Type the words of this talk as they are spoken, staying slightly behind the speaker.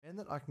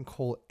Men that I can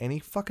call any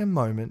fucking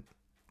moment,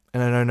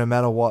 and I know no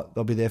matter what,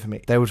 they'll be there for me.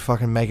 They would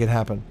fucking make it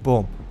happen.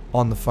 Boom.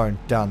 On the phone.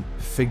 Done.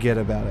 Forget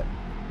about it.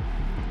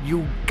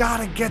 You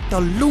gotta get the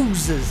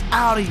losers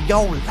out of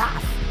your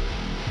life.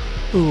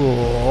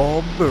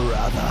 Oh,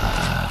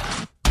 brother.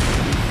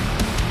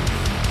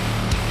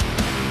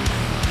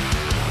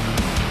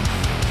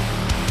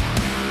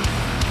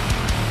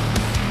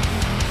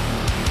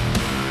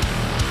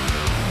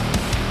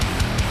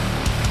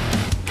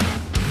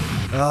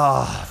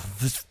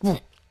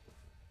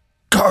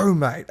 Go,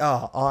 mate.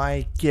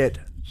 I get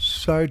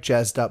so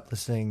jazzed up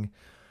listening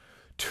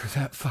to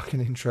that fucking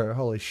intro.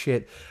 Holy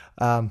shit.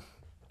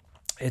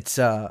 It's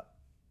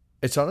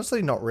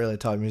honestly not really a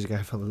type of music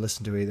I've ever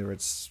listened to either.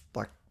 It's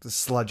like the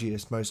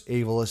sludgiest, most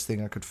evilest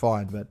thing I could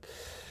find. But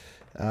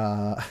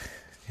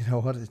you know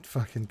what? It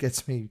fucking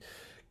gets me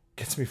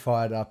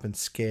fired up and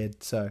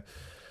scared. So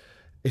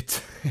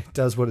it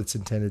does what it's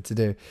intended to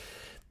do.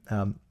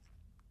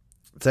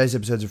 Today's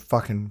episode's a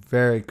fucking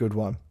very good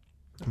one.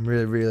 I'm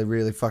really, really,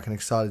 really fucking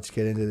excited to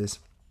get into this.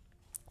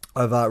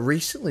 I've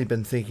recently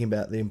been thinking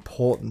about the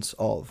importance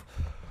of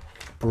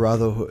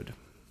brotherhood.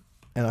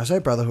 And I say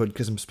brotherhood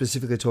because I'm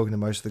specifically talking to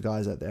most of the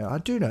guys out there. I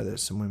do know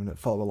there's some women that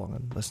follow along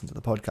and listen to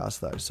the podcast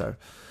though. So,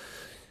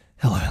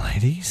 hello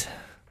ladies.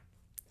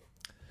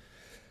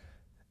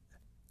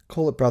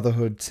 Call it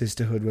brotherhood,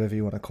 sisterhood, whatever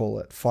you want to call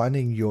it.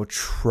 Finding your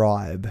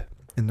tribe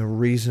and the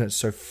reason it's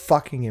so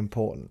fucking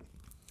important.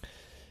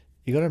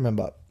 You got to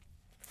remember,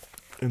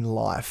 in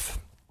life,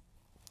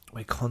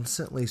 we're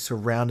constantly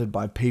surrounded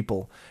by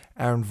people,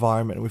 our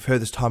environment. We've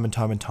heard this time and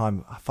time and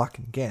time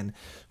fucking again.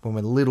 When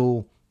we're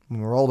little,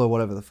 when we're older,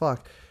 whatever the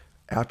fuck,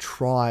 our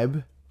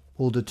tribe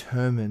will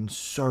determine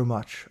so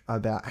much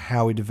about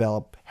how we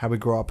develop, how we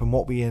grow up, and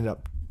what we end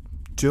up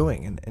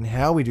doing, and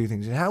how we do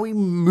things, and how we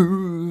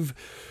move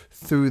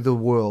through the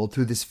world,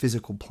 through this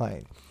physical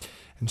plane.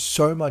 And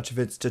so much of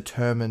it's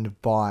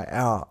determined by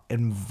our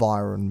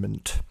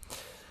environment.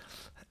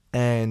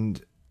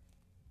 And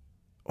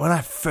when I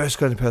first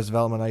got into personal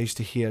development, I used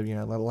to hear,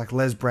 like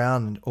Les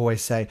Brown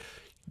always say,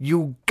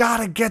 you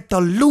gotta get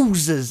the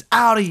losers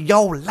out of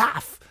your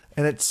life.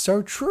 And it's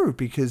so true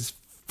because,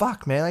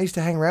 fuck, man, I used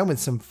to hang around with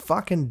some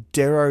fucking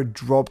Darrow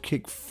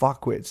dropkick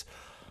fuckwits.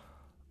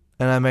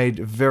 And I made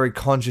a very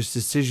conscious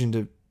decision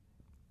to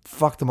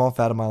fuck them off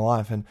out of my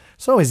life. And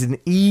it's not always an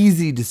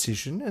easy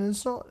decision, and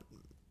it's not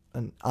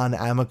an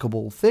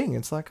unamicable thing.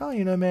 It's like,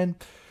 man,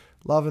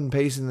 love and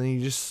peace, and then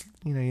you just,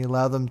 you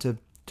allow them to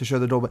show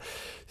the door. But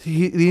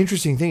the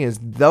interesting thing is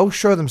they'll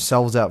show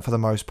themselves out for the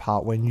most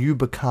part when you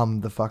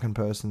become the fucking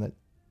person that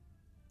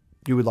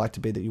you would like to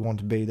be, that you want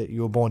to be, that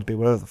you were born to be,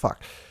 whatever the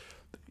fuck.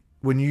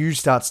 When you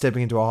start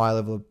stepping into a high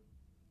level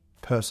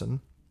person,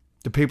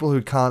 the people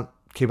who can't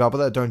keep up with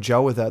that, don't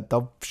gel with that,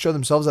 they'll show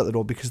themselves out the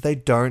door because they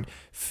don't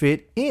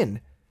fit in.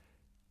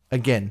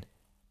 Again,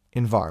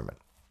 environment.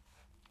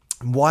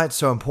 And why it's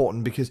so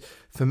important, because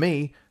for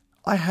me,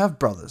 I have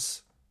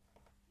brothers.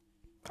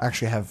 I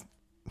actually have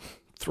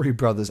 3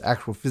 brothers,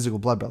 actual physical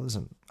blood brothers,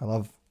 and I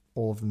love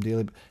all of them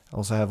dearly. But I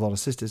also have a lot of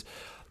sisters.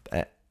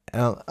 I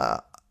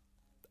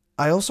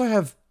also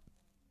have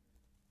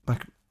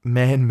like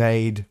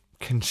man-made,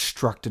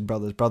 constructed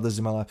brothers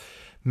in my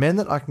life. Men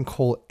that I can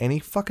call any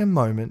fucking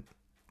moment,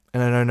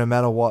 and I know no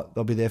matter what,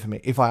 they'll be there for me.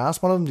 If I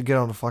ask one of them to get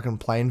on a fucking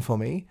plane for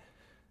me,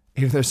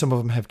 even though some of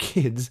them have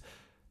kids,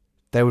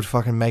 they would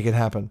fucking make it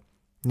happen.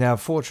 Now,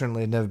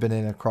 fortunately, I've never been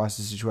in a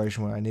crisis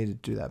situation where I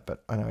needed to do that,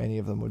 but I know any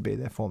of them would be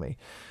there for me.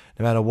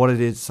 No matter what it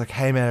is, it's like,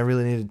 hey man, I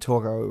really need to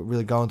talk. I'm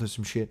really going through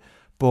some shit.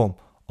 Boom.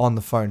 On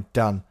the phone.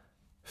 Done.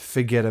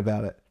 Forget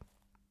about it.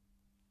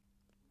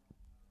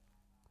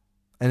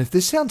 And if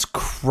this sounds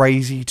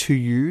crazy to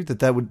you,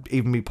 that would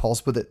even be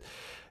possible, that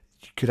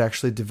you could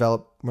actually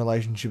develop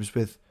relationships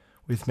with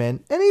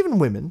men and even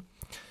women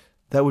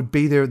that would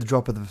be there at the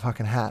drop of the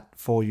fucking hat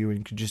for you,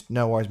 and could just,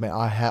 no worries, mate,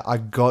 I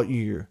got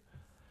you.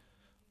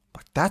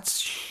 Like,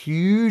 that's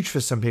huge for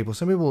some people.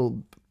 Some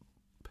people,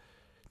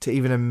 to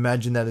even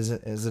imagine that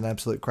as an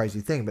absolute crazy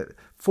thing. But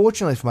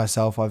fortunately for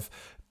myself, I've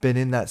been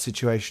in that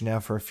situation now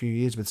for a few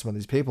years with some of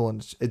these people,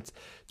 and it's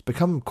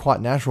become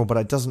quite natural, but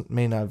it doesn't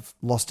mean I've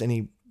lost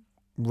any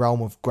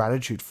realm of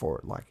gratitude for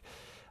it. Like,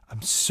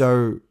 I'm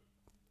so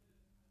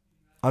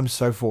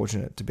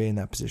fortunate to be in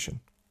that position.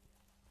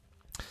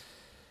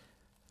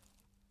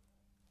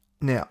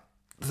 Now,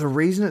 the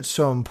reason it's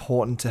so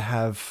important to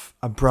have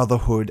a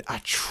brotherhood, a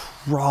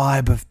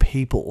tribe of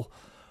people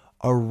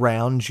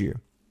around you,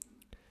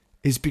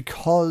 is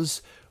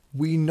because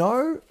we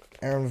know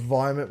our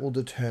environment will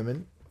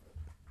determine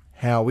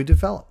how we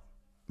develop.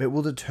 It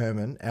will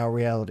determine our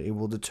reality. It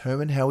will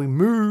determine how we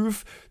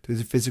move through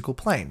the physical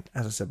plane,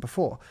 as I said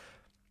before.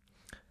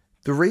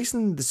 The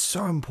reason this is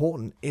so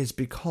important is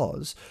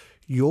because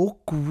your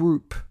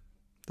group,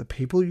 the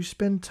people you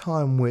spend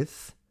time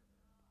with,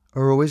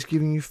 are always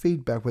giving you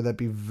feedback, whether that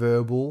be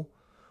verbal,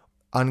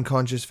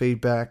 unconscious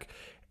feedback,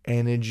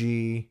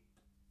 energy.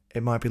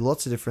 It might be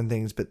lots of different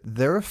things, but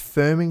they're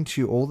affirming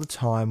to you all the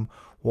time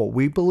what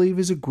we believe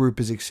as a group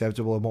is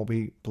acceptable and what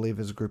we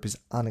believe as a group is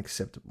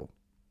unacceptable.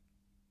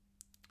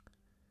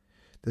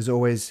 There's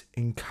always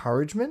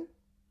encouragement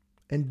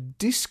and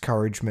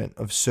discouragement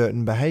of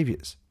certain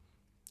behaviors.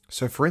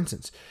 So for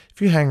instance,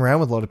 if you hang around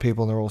with a lot of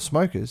people and they're all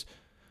smokers,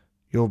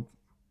 you're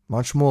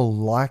much more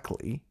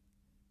likely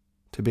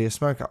to be a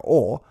smoker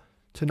or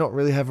to not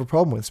really have a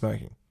problem with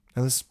smoking.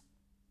 And this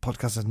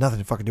podcast has nothing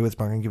to fucking do with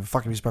smoking. I don't give a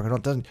fuck if you smoke or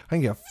not. I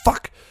don't give a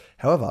fuck.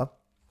 However,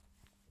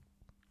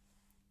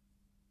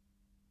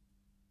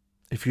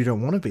 if you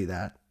don't want to be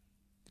that,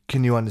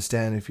 can you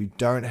understand if you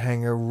don't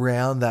hang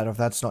around that, if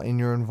that's not in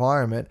your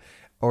environment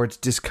or it's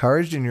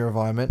discouraged in your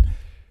environment,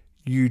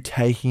 you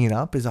taking it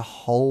up is a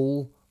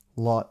whole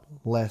lot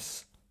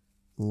less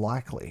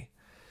likely.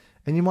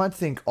 And you might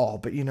think, oh,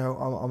 but you know,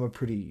 I'm a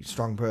pretty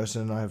strong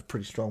person. I have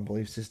pretty strong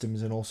belief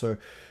systems, and also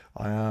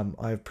I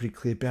have pretty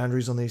clear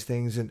boundaries on these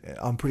things, and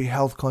I'm pretty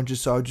health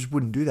conscious, so I just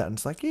wouldn't do that. And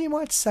it's like, yeah, you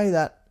might say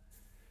that.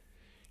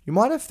 You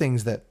might have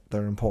things that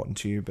are important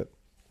to you, but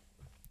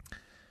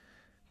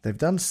they've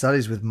done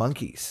studies with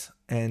monkeys,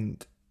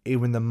 and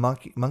even the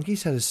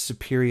monkeys had a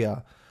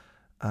superior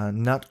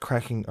nut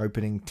cracking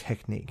opening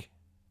technique.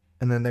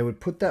 And then they would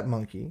put that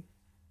monkey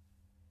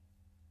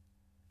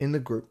in the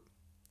group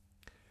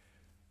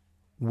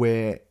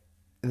where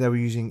they were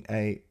using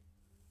a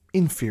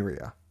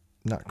inferior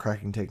nut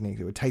cracking technique.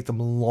 It would take them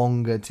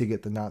longer to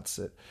get the nuts.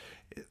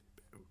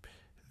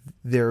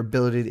 Their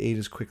ability to eat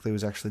as quickly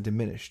was actually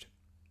diminished.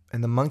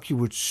 And the monkey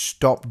would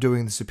stop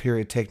doing the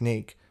superior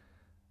technique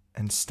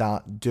and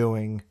start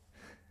doing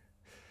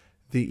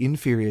the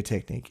inferior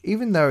technique,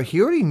 even though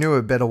he already knew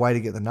a better way to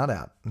get the nut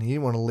out. And he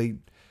didn't want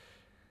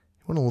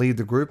to lead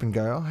the group and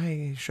go, oh,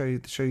 hey, show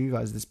you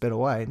guys this better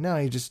way. No,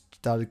 he just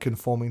started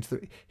conforming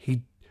to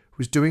he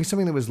was doing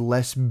something that was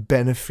less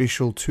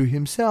beneficial to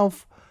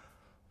himself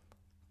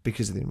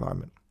because of the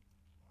environment.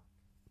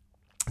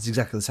 It's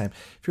exactly the same.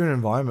 If you're in an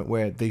environment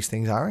where these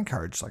things are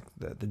encouraged, like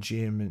the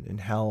gym and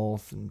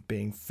health and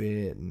being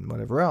fit and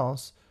whatever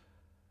else,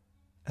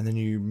 and then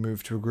you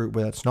move to a group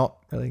where that's not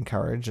really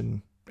encouraged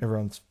and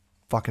everyone's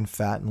fucking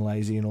fat and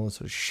lazy and all this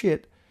sort of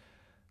shit,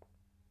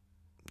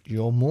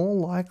 you're more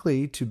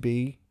likely to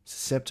be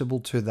susceptible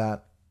to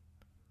that,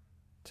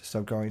 to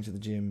stop going to the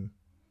gym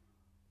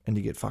and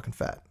to get fucking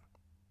fat.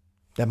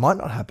 That might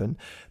not happen,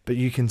 but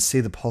you can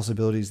see the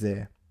possibilities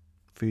there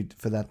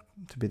for that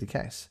to be the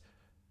case.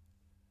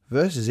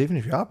 Versus even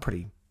if you are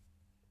pretty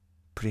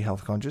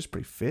health conscious,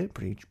 pretty fit,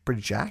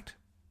 pretty jacked,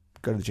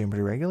 go to the gym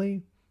pretty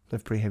regularly,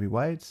 lift pretty heavy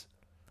weights,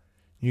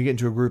 you get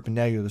into a group and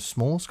now you're the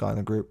smallest guy in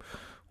the group,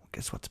 well,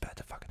 guess what's about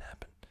to fucking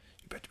happen?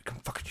 You're about to become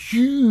fucking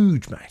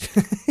huge, mate.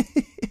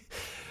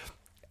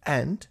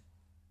 And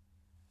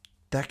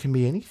that can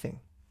be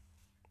anything.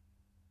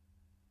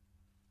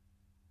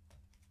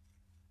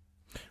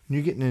 When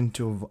you're getting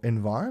into an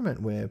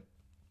environment where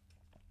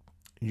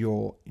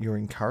you're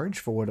encouraged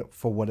for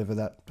whatever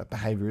that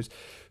behavior is.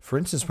 For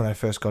instance, when I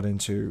first got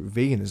into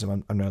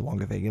veganism, I'm no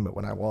longer vegan, but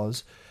when I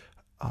was,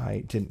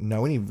 I didn't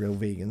know any real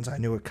vegans. I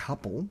knew a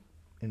couple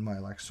in my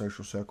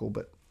social circle,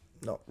 but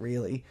not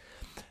really.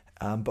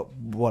 But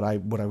what I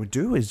would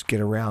do is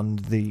get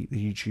around the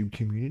YouTube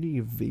community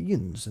of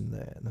vegans and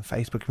the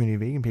Facebook community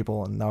of vegan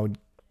people, and I would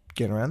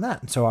get around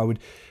that. And so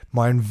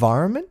my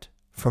environment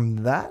from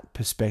that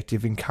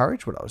perspective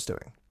encouraged what I was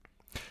doing.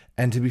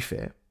 And to be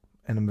fair,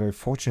 and I'm very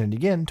fortunate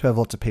again to have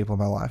lots of people in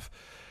my life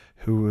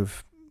who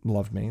have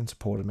loved me and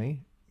supported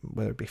me,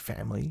 whether it be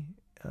family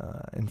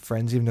and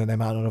friends, even though they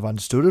might not have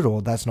understood it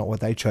or that's not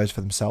what they chose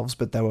for themselves,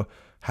 but they were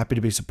happy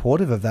to be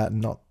supportive of that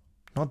and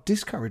not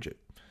discourage it.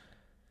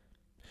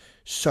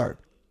 So,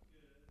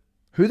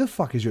 who the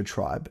fuck is your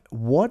tribe?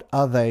 What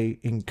are they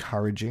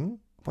encouraging?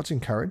 What's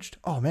encouraged?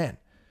 Oh man,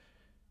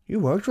 you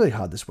worked really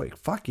hard this week.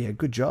 Fuck yeah,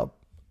 good job.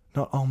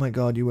 Not, oh my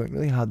God, you worked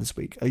really hard this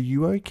week. Are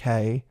you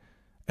okay?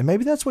 And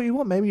maybe that's what you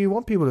want. Maybe you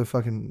want people to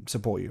fucking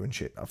support you and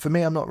shit. For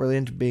me, I'm not really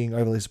into being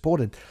overly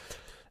supported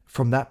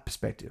from that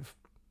perspective.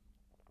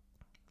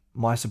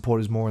 My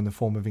support is more in the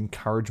form of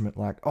encouragement,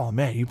 like, oh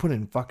man, you put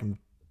in fucking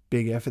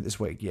big effort this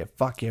week. Yeah,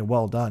 fuck yeah,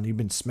 well done. You've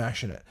been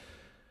smashing it.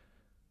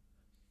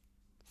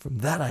 From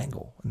that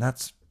angle. And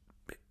that's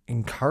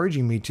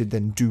encouraging me to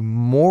then do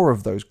more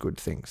of those good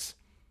things.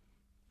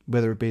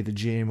 Whether it be the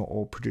gym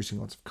or producing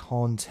lots of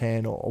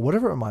content or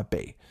whatever it might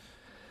be.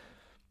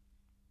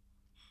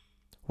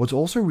 What's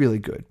also really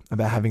good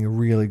about having a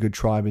really good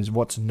tribe is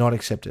what's not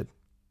accepted.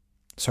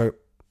 So,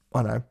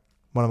 I know,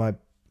 one of my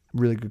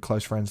really good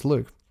close friends,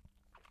 Luke,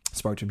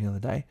 spoke to me the other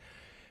day,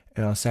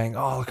 and I was saying,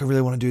 oh, look, I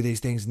really want to do these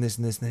things and this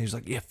and this, and he was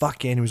like, yeah,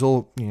 fuck yeah, and he was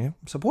all,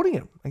 supporting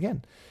it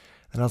again.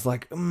 And I was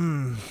like,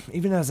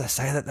 even as I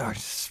say that, though, I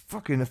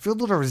feel a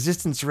lot of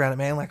resistance around it,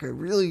 man. Like, I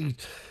really,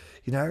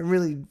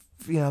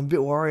 I'm a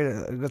bit worried.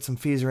 I've got some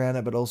fears around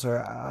it, but also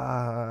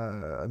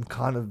I'm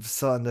kind of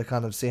starting to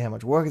kind of see how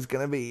much work it's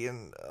going to be.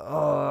 And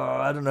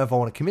I don't know if I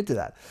want to commit to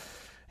that.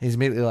 He's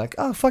immediately like,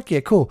 oh, fuck yeah,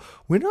 cool.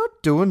 We're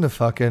not doing the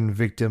fucking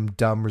victim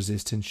dumb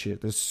resistance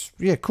shit.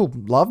 Yeah, cool.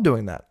 Love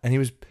doing that. And he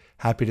was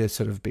happy to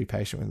sort of be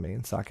patient with me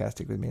and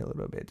sarcastic with me a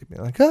little bit. To be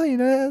like, oh,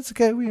 that's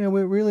okay.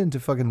 We're really into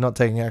fucking not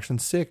taking action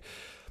sick.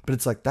 But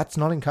it's like, that's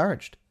not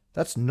encouraged.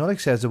 That's not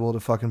acceptable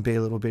to fucking be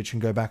a little bitch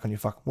and go back on your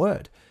fucking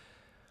word.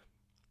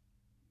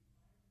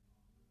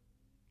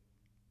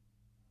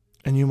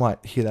 And you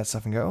might hear that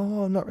stuff and go,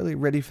 oh, I'm not really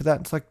ready for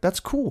that. It's like, that's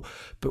cool.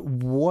 But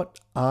what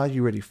are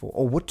you ready for?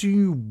 Or what do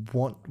you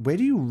want? Where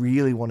do you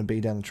really want to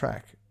be down the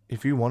track?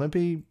 If you want to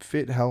be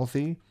fit,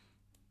 healthy,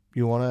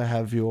 you want to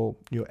have your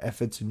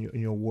efforts and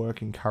your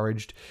work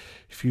encouraged.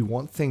 If you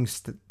want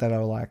things that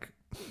are like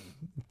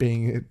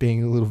being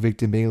a little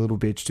victim, being a little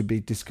bitch, to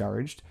be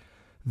discouraged,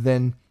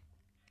 then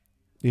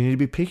you need to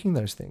be picking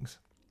those things.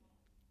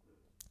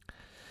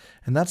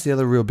 And that's the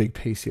other real big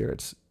piece here.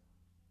 It's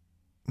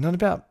not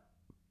about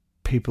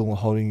people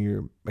holding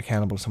you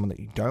accountable to someone that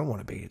you don't want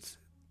to be. It's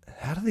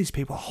how do these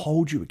people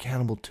hold you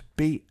accountable to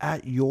be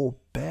at your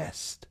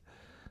best?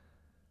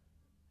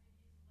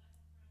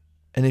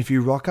 And if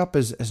you rock up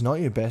as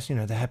not your best,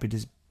 they're happy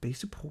to be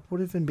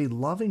supportive and be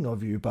loving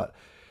of you, but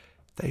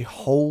they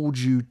hold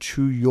you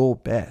to your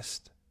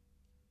best.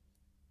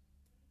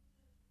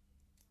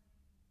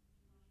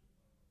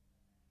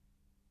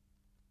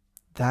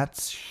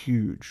 That's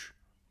huge.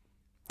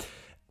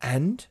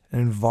 And an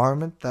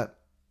environment that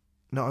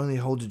not only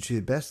holds you to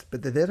your best,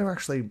 but they're there to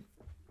actually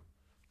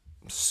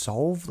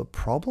solve the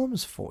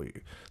problems for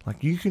you.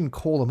 Like, you can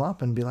call them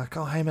up and be like,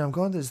 oh, hey man, I'm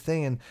going to this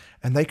thing,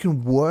 and they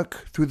can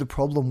work through the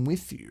problem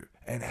with you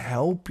and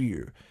help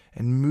you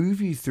and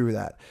move you through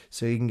that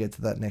so you can get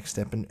to that next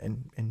step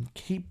and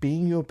keep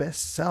being your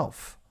best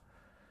self.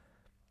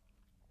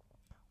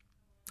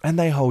 And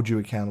they hold you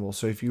accountable.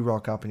 So if you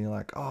rock up and you're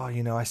like, oh,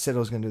 I said I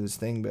was going to do this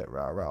thing, but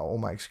all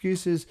my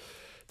excuses,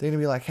 they're going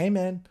to be like, hey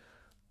man,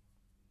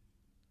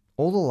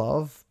 all the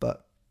love,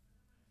 but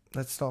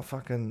let's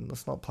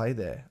not play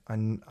there. I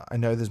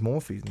know there's more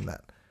for you than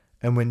that.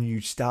 And when you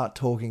start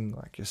talking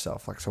like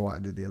yourself, like so what I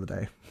did the other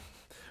day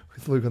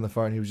with Luke on the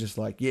phone, he was just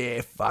like,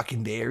 yeah,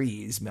 fucking there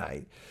he is,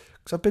 mate.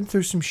 Because I've been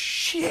through some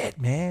shit,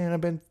 man.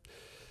 I've been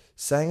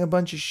saying a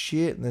bunch of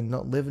shit and then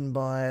not living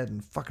by it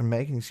and fucking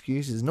making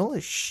excuses and all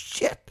this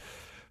shit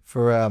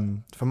for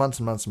months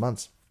and months and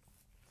months.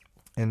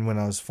 And when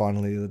I was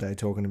finally the other day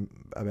talking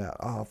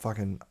about,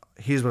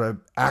 here's what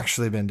I've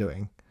actually been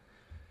doing.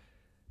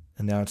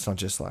 And now it's not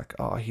just like,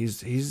 oh,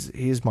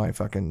 here's my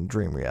fucking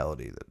dream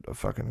reality that I'm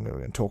fucking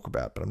going to talk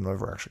about, but I'm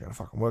never actually going to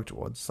fucking work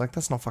towards. It's like,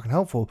 that's not fucking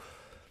helpful.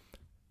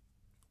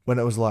 When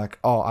it was like,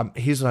 oh,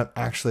 here's what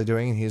I'm actually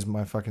doing, and here's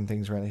my fucking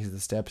things around it, here's the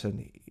steps,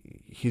 and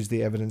here's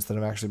the evidence that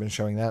I've actually been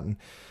showing that, and,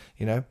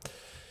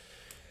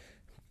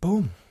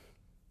 boom.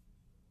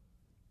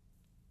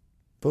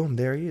 Boom,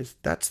 there he is.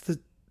 That's the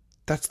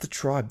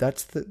tribe.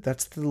 That's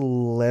the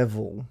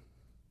level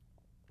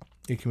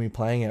you can be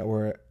playing at,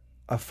 where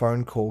a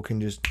phone call can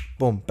just,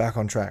 boom, back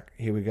on track.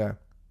 Here we go.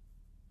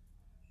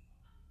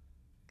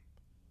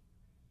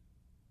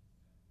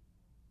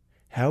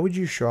 How would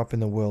you show up in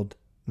the world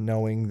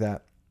knowing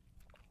that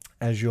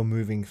as you're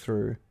moving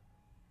through,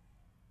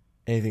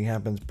 anything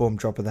happens, boom,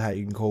 drop of the hat,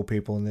 you can call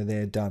people and they're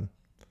there, done?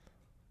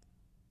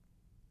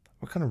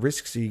 What kind of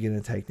risks are you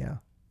going to take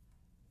now?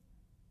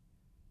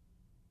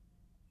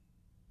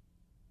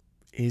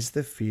 Is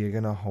the fear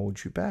going to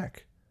hold you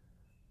back?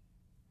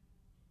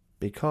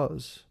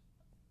 Because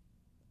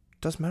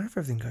it doesn't matter if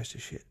everything goes to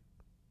shit.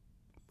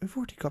 We've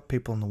already got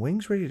people in the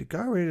wings ready to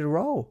go, ready to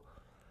roll.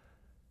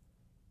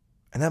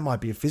 And that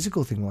might be a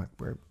physical thing, like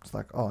where it's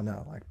like, oh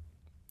no, like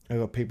I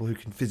got people who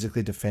can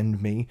physically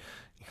defend me,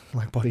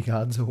 like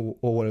bodyguards or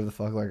whatever the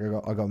fuck. Like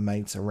I got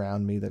mates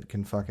around me that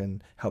can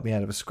fucking help me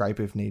out of a scrape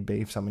if need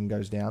be, if something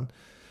goes down.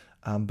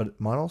 But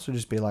it might also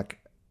just be like,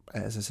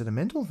 as I said, a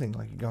mental thing.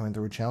 Like you're going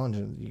through a challenge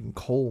and you can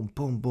call,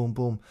 boom, boom,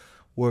 boom,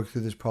 work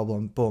through this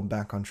problem, boom,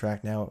 back on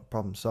track. Now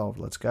problem solved.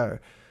 Let's go.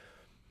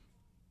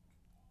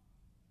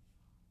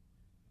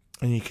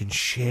 And you can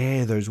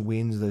share those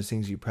wins, those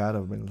things you're proud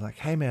of. And like,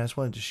 hey man, I just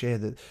wanted to share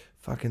that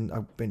fucking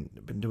I've been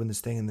doing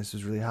this thing and this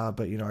was really hard,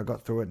 but I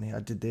got through it and I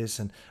did this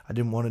and I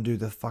didn't want to do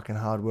the fucking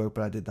hard work,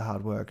 but I did the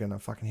hard work and I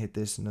fucking hit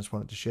this and I just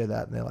wanted to share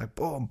that. And they're like,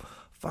 boom,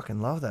 fucking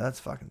love that. That's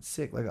fucking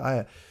sick.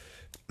 Like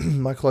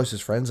my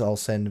closest friends, I'll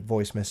send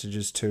voice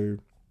messages to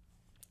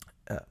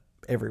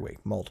every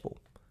week, multiple.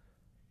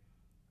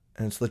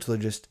 And it's literally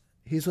just,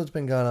 here's what's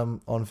been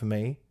going on for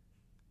me,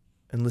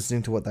 and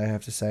listening to what they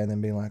have to say and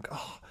then being like,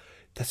 oh,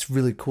 that's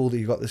really cool that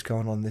you got this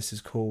going on. This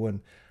is cool.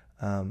 And,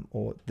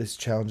 or this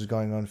challenge is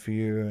going on for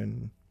you,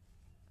 and,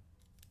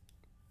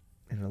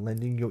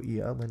 lending your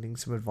ear, lending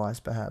some advice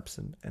perhaps,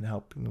 and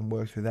helping them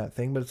work through that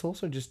thing. But it's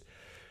also just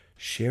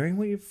sharing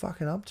what you're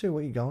fucking up to,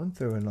 what you're going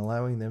through, and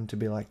allowing them to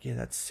be like, yeah,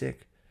 that's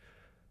sick.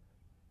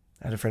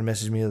 I had a friend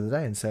message me the other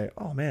day and say,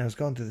 oh man, I was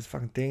going through this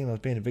fucking thing and I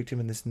was being a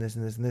victim and this and this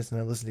and this and this, and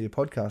I listened to your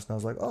podcast and I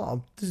was like,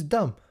 oh, this is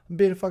dumb. I'm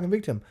being a fucking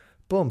victim.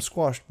 Boom,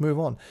 squashed, move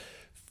on.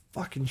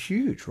 Fucking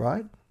huge,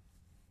 right?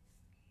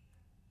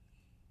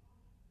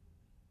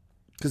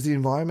 Because the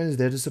environment is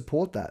there to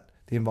support that.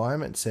 The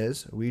environment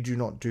says we do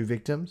not do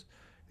victims.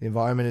 The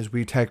environment is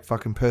we take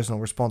fucking personal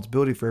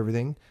responsibility for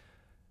everything.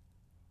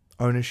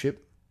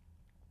 Ownership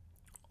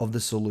of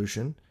the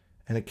solution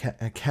and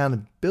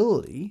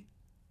accountability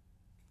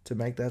to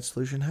make that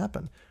solution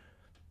happen.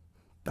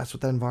 That's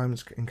what that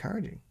environment's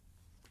encouraging.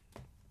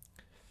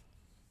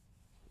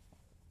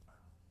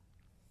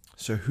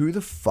 So who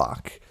the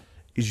fuck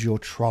is your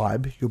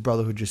tribe, your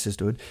brotherhood, your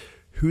sisterhood,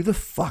 who the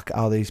fuck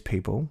are these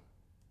people?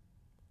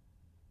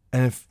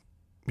 And if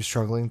you're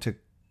struggling to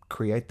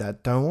create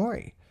that, don't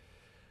worry.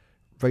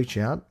 Reach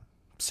out,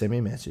 send me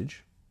a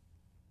message.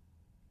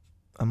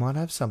 I might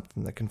have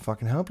something that can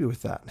fucking help you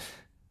with that.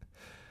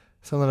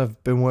 Something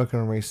I've been working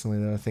on recently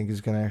that I think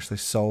is going to actually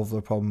solve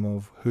the problem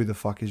of who the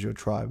fuck is your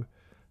tribe?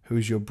 Who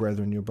is your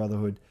brethren, your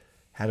brotherhood?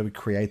 How do we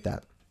create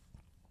that?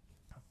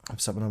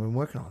 That's something I've been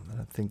working on that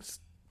I think's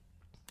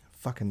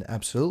fucking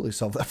absolutely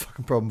solve that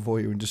fucking problem for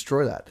you and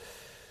destroy that.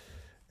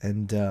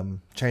 And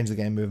change the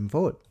game moving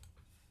forward.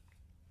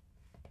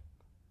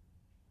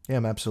 Yeah,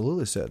 I'm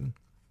absolutely certain.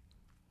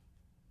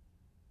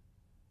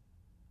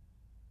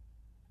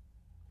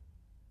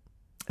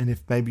 And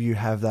if maybe you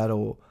have that,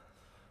 or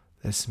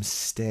there's some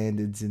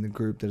standards in the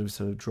group that have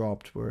sort of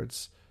dropped where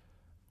it's,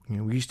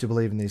 we used to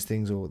believe in these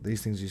things, or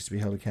these things used to be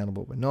held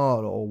accountable, but not,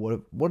 or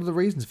what are the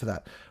reasons for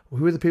that?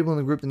 Who are the people in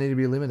the group that need to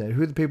be eliminated?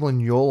 Who are the people in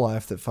your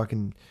life that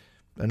fucking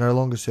are no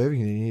longer serving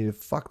you? You need to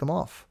fuck them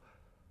off.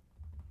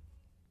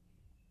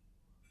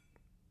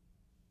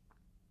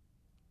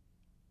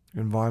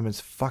 Your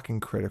environment's fucking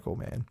critical,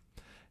 man.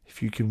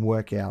 If you can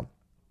work out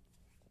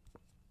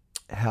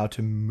how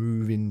to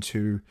move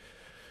into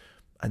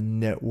a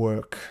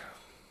network,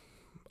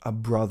 a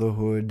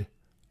brotherhood,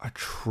 a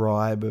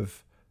tribe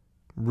of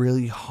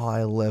really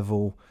high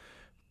level,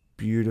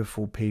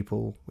 beautiful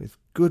people with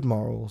good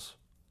morals,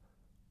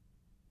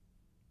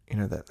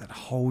 that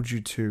hold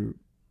you to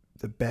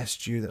the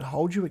best you, that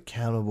hold you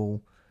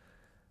accountable,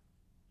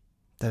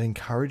 that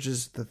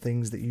encourages the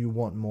things that you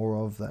want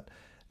more of, that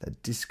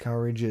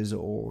discourages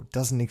or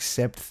doesn't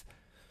accept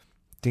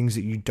things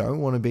that you don't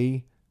want to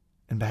be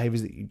and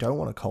behaviors that you don't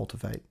want to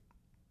cultivate.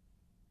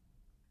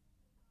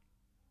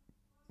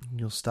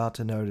 You'll start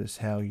to notice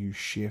how you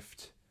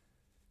shift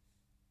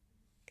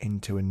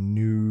into a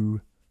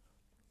new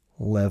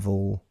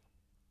level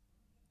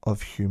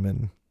of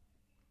human,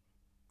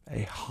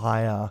 a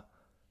higher,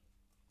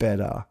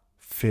 better,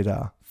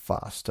 fitter,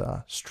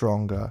 faster,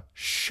 stronger,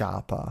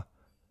 sharper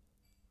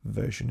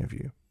version of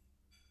you.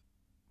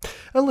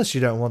 Unless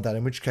you don't want that,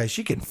 in which case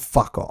you can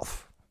fuck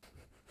off.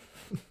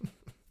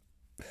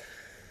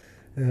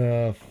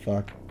 Oh,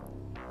 fuck.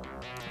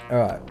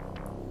 Alright.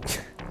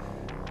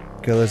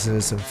 Go listen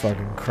to some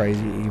fucking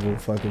crazy, evil,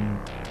 fucking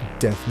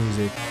death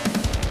music.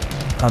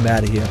 I'm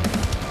out of here.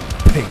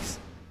 Peace.